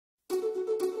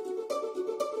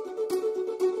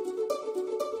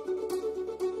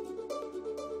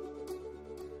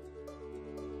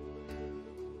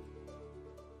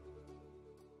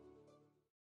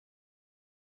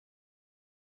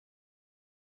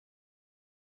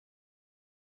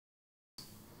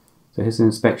So here's an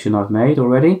inspection I've made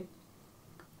already.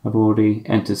 I've already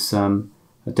entered some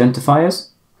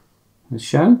identifiers as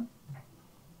shown.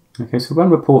 Okay, so run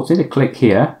reports, I need to click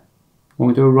here. I'm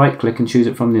going to do a right click and choose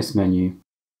it from this menu.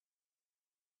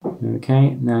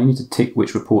 Okay, now you need to tick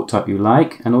which report type you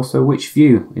like and also which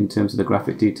view in terms of the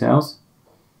graphic details.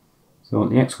 So I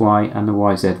want the XY and the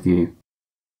YZ view.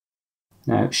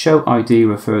 Now show ID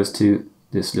refers to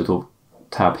this little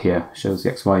tab here, shows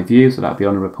the XY view, so that'll be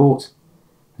on a report.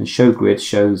 And show grid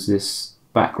shows this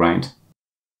background.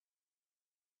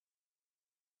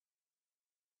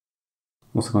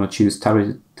 Also going to choose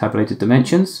tabulated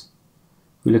dimensions.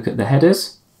 We look at the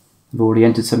headers. I've already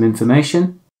entered some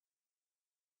information.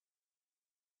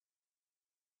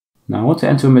 Now I want to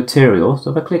enter a material,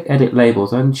 so if I click edit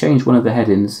labels I can change one of the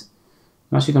headings.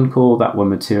 I'm actually going to call that one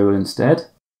material instead.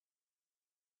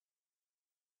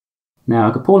 Now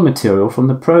I can pull a material from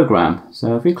the program.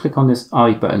 So if we click on this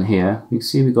I button here, you can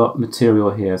see we've got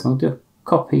material here. So I'm going to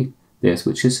copy this,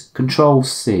 which is Control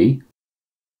C.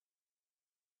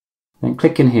 Then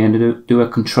click in here and do a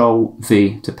Control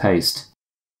V to paste.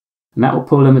 And that will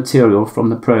pull a material from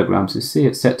the program. So you see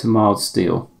it's set to mild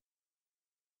steel.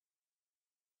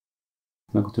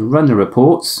 I'm going to run the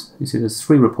reports. You see there's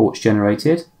 3 reports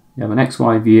generated. You have an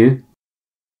XY view,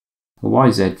 a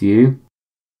YZ view,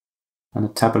 and a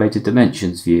tabulated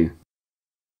dimensions view.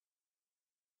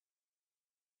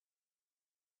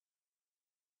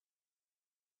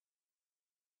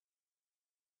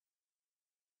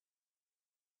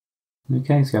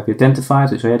 Okay, so you have the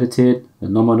identifiers which I edited, the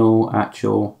nominal,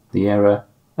 actual, the error,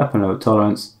 upper and lower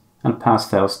tolerance, and a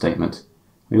pass-fail statement.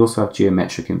 We also have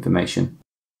geometric information.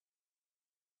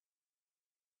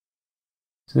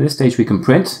 So at this stage we can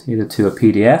print either to a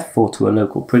PDF or to a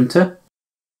local printer.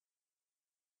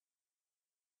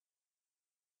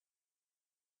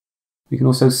 We can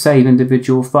also save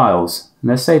individual files, and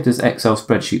they're saved as Excel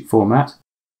spreadsheet format.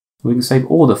 We can save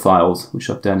all the files, which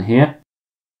I've done here.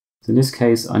 So in this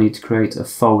case I need to create a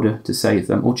folder to save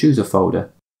them, or choose a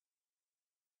folder.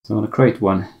 So I'm going to create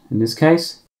one in this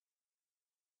case.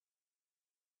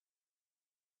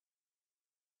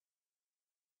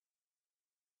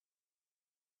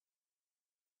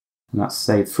 And that's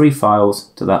saved 3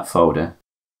 files to that folder.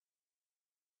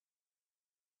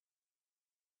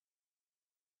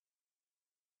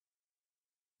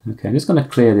 Okay, I'm just going to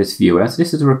clear this viewer. So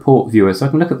this is a report viewer, so I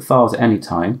can look at files at any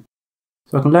time.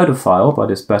 So I can load a file by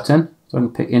this button. So I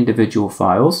can pick individual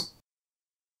files.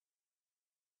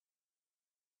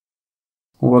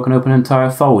 Or I can open an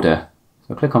entire folder.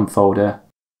 So I click on folder.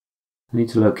 I need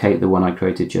to locate the one I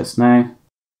created just now.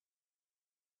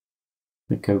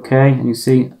 Click OK, and you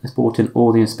see it's brought in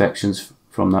all the inspections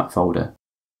from that folder.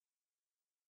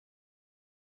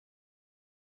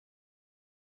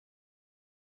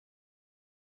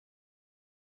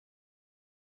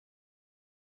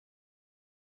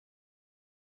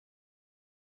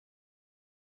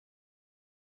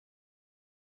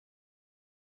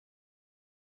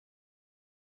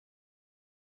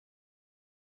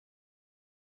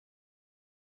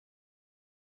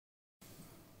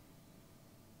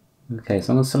 Okay,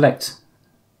 so I'm going to select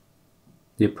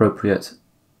the appropriate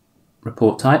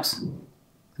report types.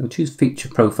 I'll choose feature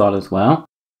profile as well.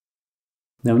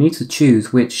 Now we need to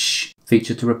choose which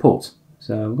feature to report.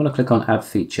 So I'm going to click on add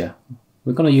feature.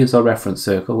 We're going to use our reference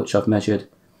circle, which I've measured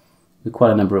with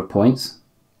quite a number of points.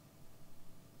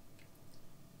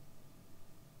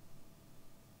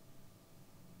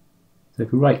 So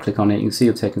if we right click on it, you can see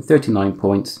I've taken 39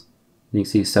 points and you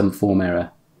can see some form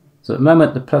error. So at the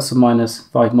moment the plus or minus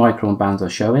 5 micron bands are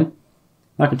showing.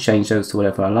 I can change those to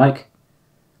whatever I like.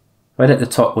 If I edit the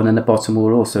top one, then the bottom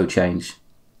will also change.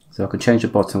 So I can change the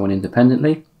bottom one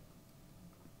independently.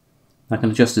 I can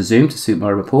adjust the zoom to suit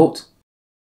my report.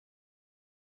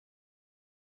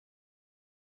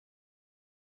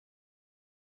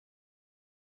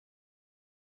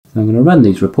 So I'm going to run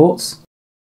these reports.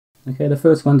 Okay, the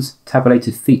first one's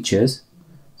tabulated features.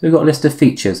 So we've got a list of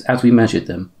features as we measured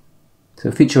them. So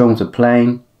feature 1 was a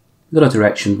plane, we've got a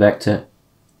direction vector,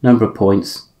 number of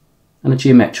points, and a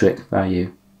geometric value.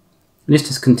 And this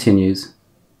just continues.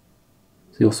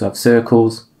 So you also have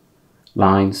circles,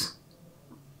 lines.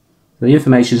 So the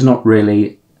information is not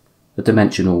really a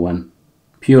dimensional one,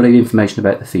 purely information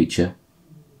about the feature.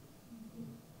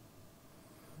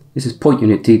 This is point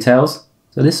unit details.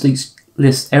 So this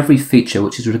lists every feature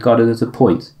which is regarded as a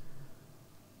point.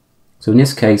 So in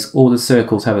this case, all the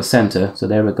circles have a center, so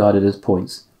they're regarded as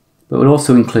points. But we'll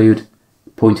also include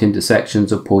point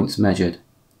intersections of points measured.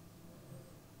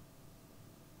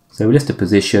 So we list a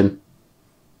position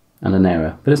and an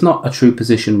error, but it's not a true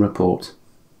position report.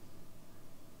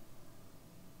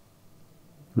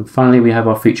 And finally we have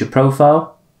our feature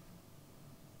profile.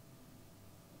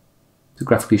 It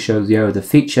graphically shows the error of the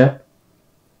feature.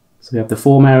 So we have the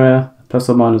form error, plus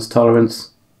or minus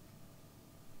tolerance,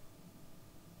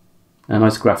 and a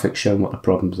nice graphic showing what the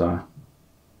problems are.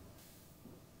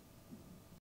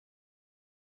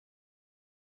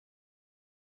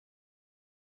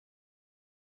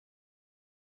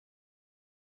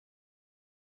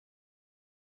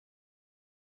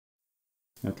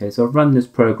 Okay, so I've run this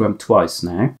program twice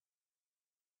now.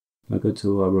 I'll go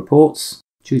to our reports,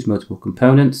 choose multiple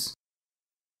components.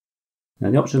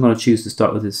 Now the option I'm going to choose to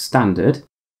start with is standard.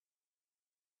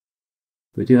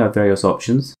 We do have various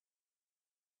options.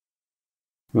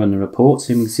 Run the report,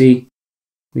 so you can see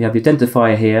we have the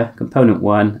identifier here, component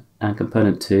 1 and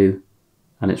component 2,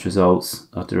 and its results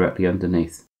are directly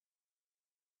underneath.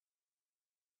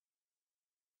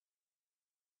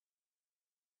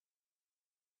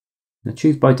 Now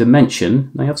choose by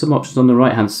dimension. Now you have some options on the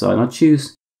right hand side. I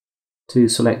choose to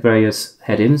select various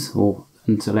headings or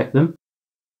unselect them.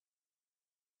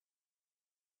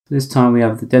 This time we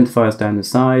have the identifiers down the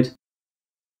side,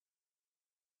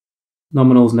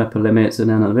 nominals and upper limits, and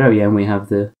then at the very end we have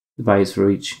the values for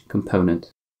each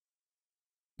component.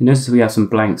 You notice we have some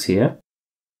blanks here.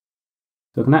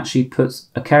 So I can actually put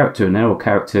a character in there, or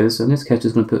characters. In this case I'm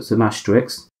just going to put some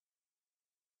asterisks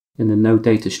in the no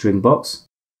data string box.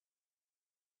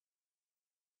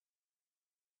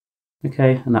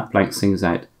 Okay, and that blanks things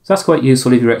out. So that's quite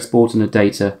useful if you're exporting the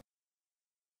data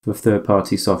for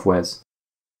third-party softwares.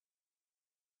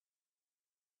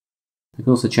 I can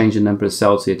also change the number of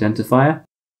cells to the identifier.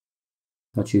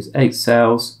 I'll choose 8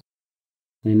 cells,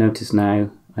 and you notice now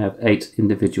I have 8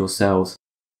 individual cells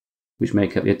which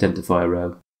make up the identifier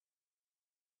row.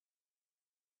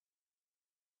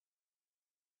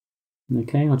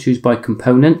 Okay, I'll choose by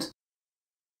component.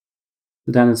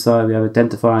 So down the side we have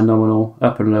identifier, nominal,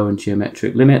 upper and lower and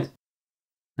geometric limit,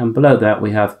 and below that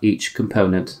we have each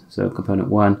component, so component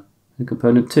 1 and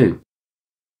component 2.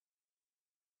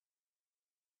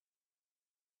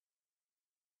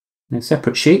 Now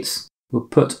separate sheets, we'll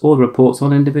put all the reports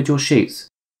on individual sheets.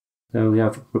 So we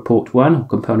have report 1 or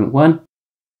component 1,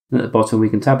 and at the bottom we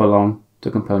can tab along to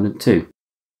component 2.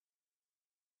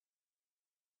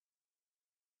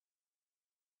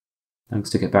 And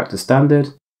stick it back to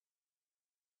standard.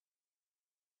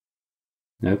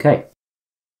 Okay.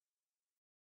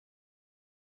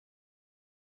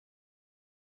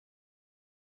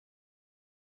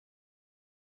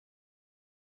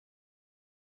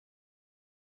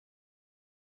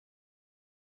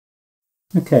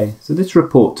 Okay, so this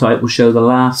report type will show the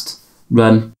last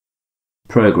run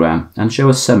program and show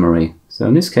a summary. So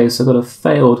in this case I've got a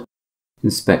failed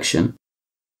inspection.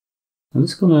 I'm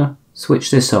just going to switch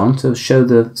this on to show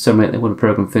the summary when the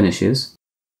program finishes.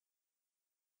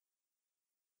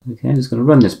 Okay, I'm just going to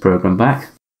run this program back.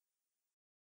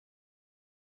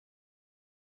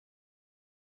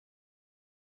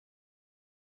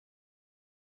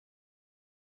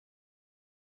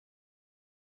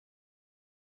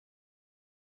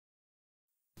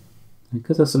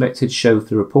 Because I selected show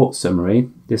the report summary,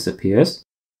 this appears.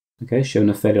 Okay, showing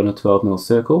a failure on a 12mm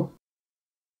circle.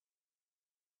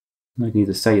 And I can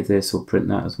either save this or print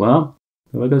that as well.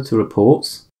 So I go to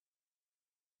reports,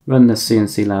 run the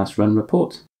CNC last run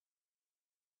report.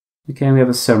 Okay, we have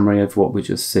a summary of what we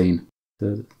just seen.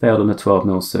 So failed on a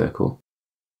 12mm circle.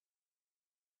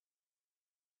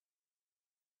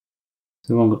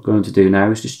 So what I'm going to do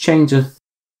now is just change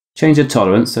the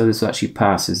tolerance so this actually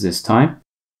passes this time.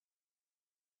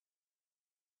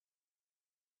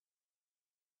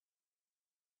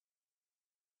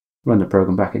 Run the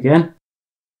program back again.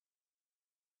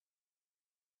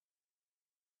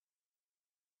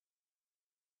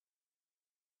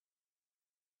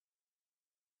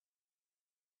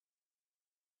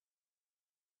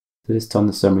 So this time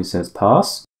the summary says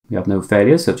pass. We have no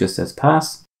failures, so it just says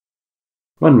pass.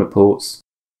 Run reports.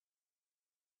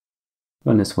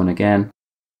 Run this one again.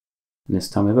 And this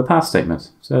time we have a pass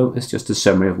statement. So it's just a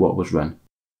summary of what was run.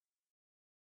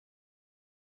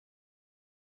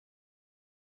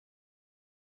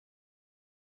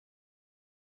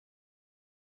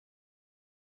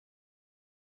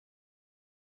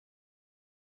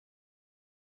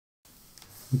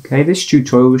 Okay, this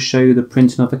tutorial will show you the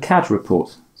printing of a CAD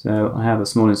report. So I have a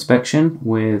small inspection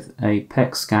with a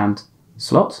PEX scanned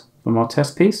slot from our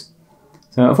test piece.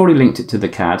 So I've already linked it to the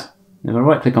CAD. If I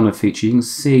right click on the feature, you can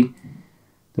see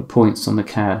the points on the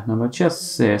CAD. Now if I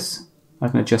adjust this, I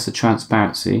can adjust the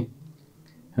transparency,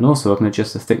 and also I can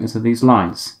adjust the thickness of these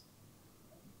lines.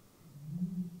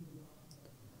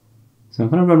 So I'm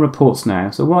going to run reports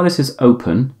now. So while this is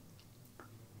open,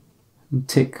 and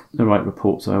tick the right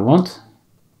reports I want.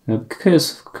 Now,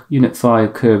 because Unit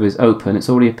 5 curve is open, it's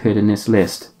already appeared in this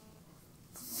list.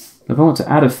 If I want to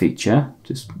add a feature,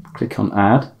 just click on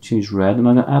Add, choose Red, and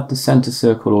I'm going to add the center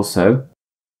circle also.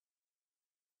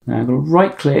 Now I'm going to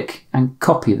right click and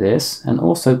copy this and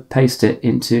also paste it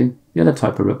into the other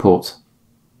type of report.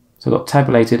 So I've got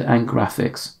tabulated and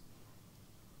graphics.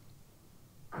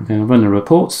 I'm going to run the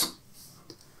reports.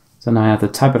 So now I have the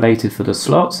tabulated for the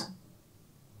slot,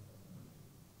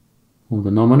 all the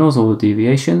nominals, all the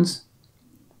deviations,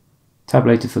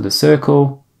 tabulated for the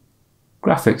circle,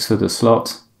 graphics for the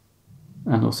slot,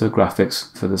 and also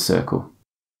graphics for the circle.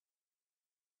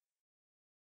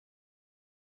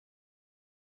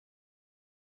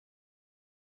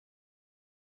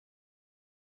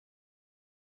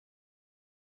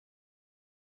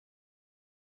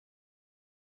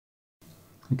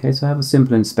 Okay, so I have a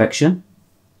simple inspection.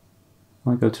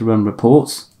 I go to run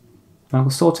reports. I will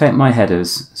sort out my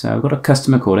headers. So I've got a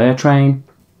customer called Airtrain,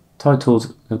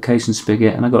 titled location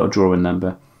spigot, and I've got a drawing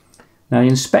number. Now the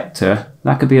inspector,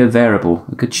 that could be a variable.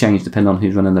 It could change depending on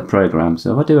who's running the program.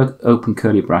 So if I do an open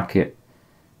curly bracket,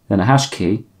 then a hash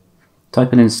key,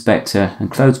 type in inspector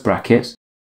and close bracket,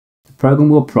 the program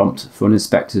will prompt for an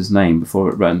inspector's name before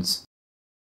it runs.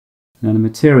 Now the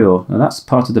material, now that's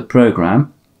part of the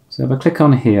program. So if I click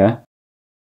on here,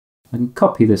 I can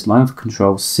copy this line for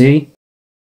Control C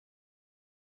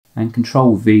and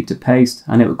Control V to paste,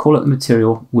 and it will call it the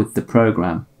material with the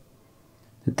program.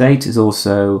 The date is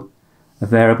also a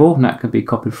variable, and that can be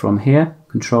copied from here.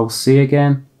 Control C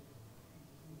again,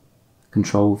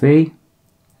 Control V.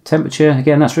 Temperature,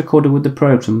 again, that's recorded with the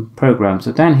program.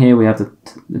 So down here we have the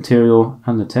material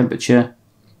and the temperature.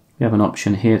 We have an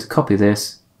option here to copy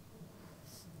this.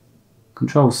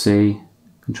 Control C,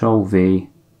 Control V,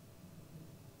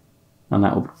 and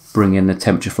that will bring in the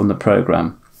temperature from the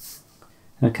program.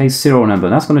 Okay, serial number,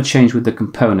 that's going to change with the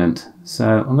component.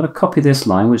 So I'm going to copy this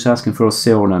line, which is asking for a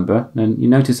serial number, and you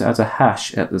notice it has a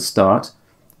hash at the start.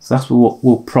 So that's what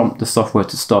will prompt the software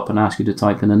to stop and ask you to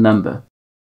type in a number.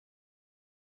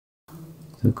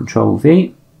 So Control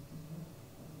V.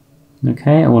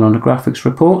 Okay, I want on the graphics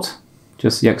report,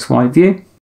 just the XY view.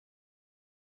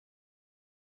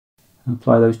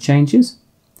 Apply those changes.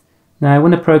 Now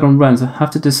when the program runs, I have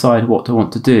to decide what I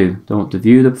want to do. Do I want to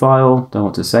view the file? Do I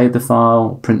want to save the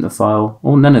file? Print the file?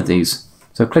 Or none of these.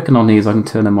 So clicking on these, I can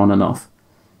turn them on and off.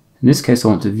 In this case, I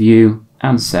want to view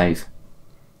and save.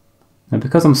 Now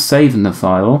because I'm saving the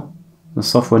file, the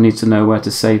software needs to know where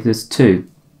to save this to.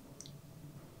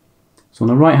 So on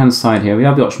the right hand side here, we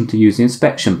have the option to use the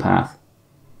inspection path.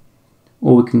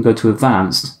 Or we can go to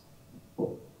advanced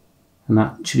and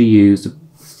actually use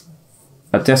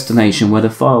a destination where the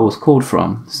file was called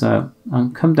from. So I'll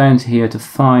come down to here to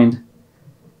find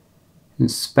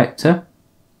inspector,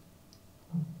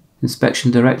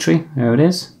 inspection directory, there it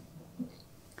is.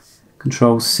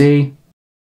 Control C,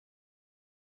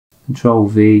 Control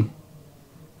V.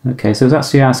 Okay, so it's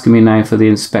actually asking me now for the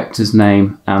inspector's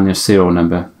name and their serial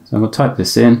number. So I'm going to type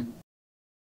this in.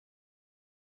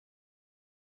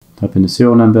 Type in the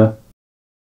serial number.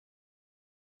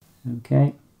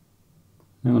 Okay.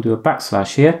 I'm going to do a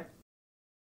backslash here.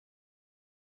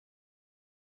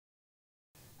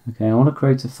 Okay, I want to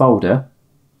create a folder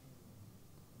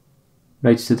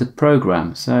related to the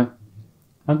program. So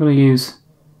I'm going to use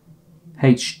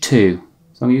H2.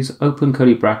 So I'm going to use open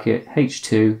curly bracket,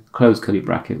 H2, close curly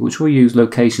bracket, which will use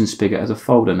location spigot as a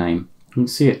folder name. You can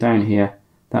see it down here.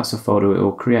 That's a folder it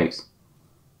will create.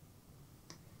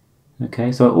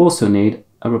 Okay, so I also need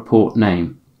a report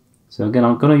name. So again,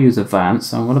 I'm going to use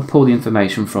advanced. I'm going to pull the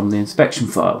information from the inspection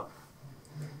file.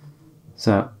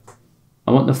 So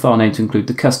I want the file name to include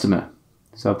the customer.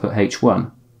 So I'll put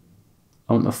H1.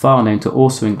 I want the file name to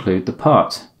also include the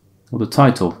part or the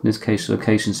title, in this case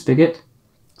location spigot.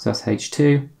 So that's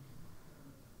H2.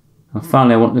 And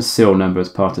finally I want the serial number as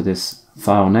part of this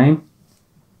file name.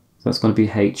 So that's going to be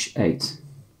H8.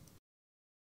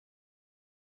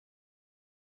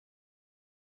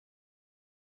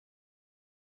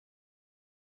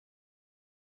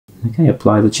 Okay,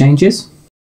 apply the changes.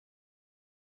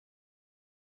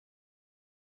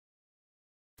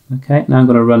 Okay, now I'm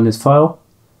going to run this file.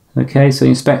 Okay, so the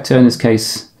inspector in this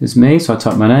case is me, so I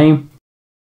type my name.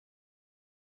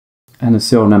 And the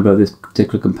serial number of this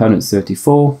particular component is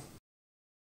 34.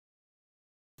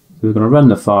 So we're going to run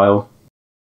the file.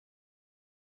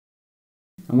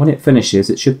 And when it finishes,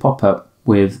 it should pop up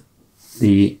with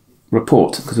the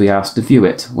report, because we asked to view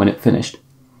it when it finished.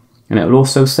 And it will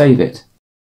also save it.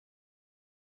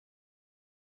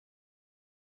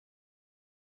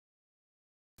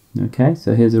 Okay,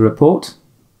 so here's a report.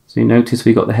 So you notice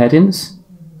we got the headings,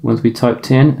 ones we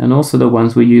typed in, and also the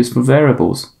ones we use for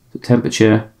variables, the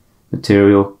temperature,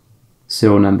 material,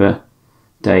 serial number,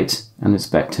 date, and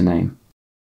inspector name.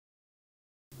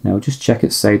 Now we'll just check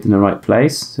it's saved in the right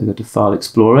place. So go to File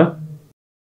Explorer.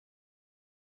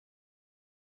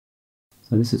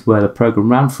 So this is where the program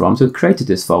ran from. So it created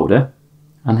this folder,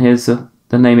 and here's the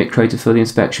name it created for the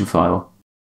inspection file.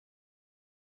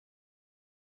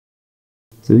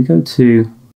 So we go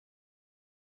to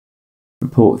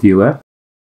Report Viewer.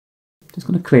 Just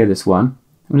going to clear this one.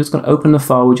 I'm just going to open the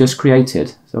file we just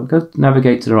created. So I'll go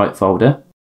navigate to the right folder.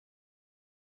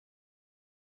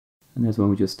 And there's one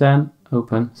we just done.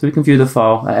 Open. So we can view the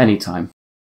file at any time.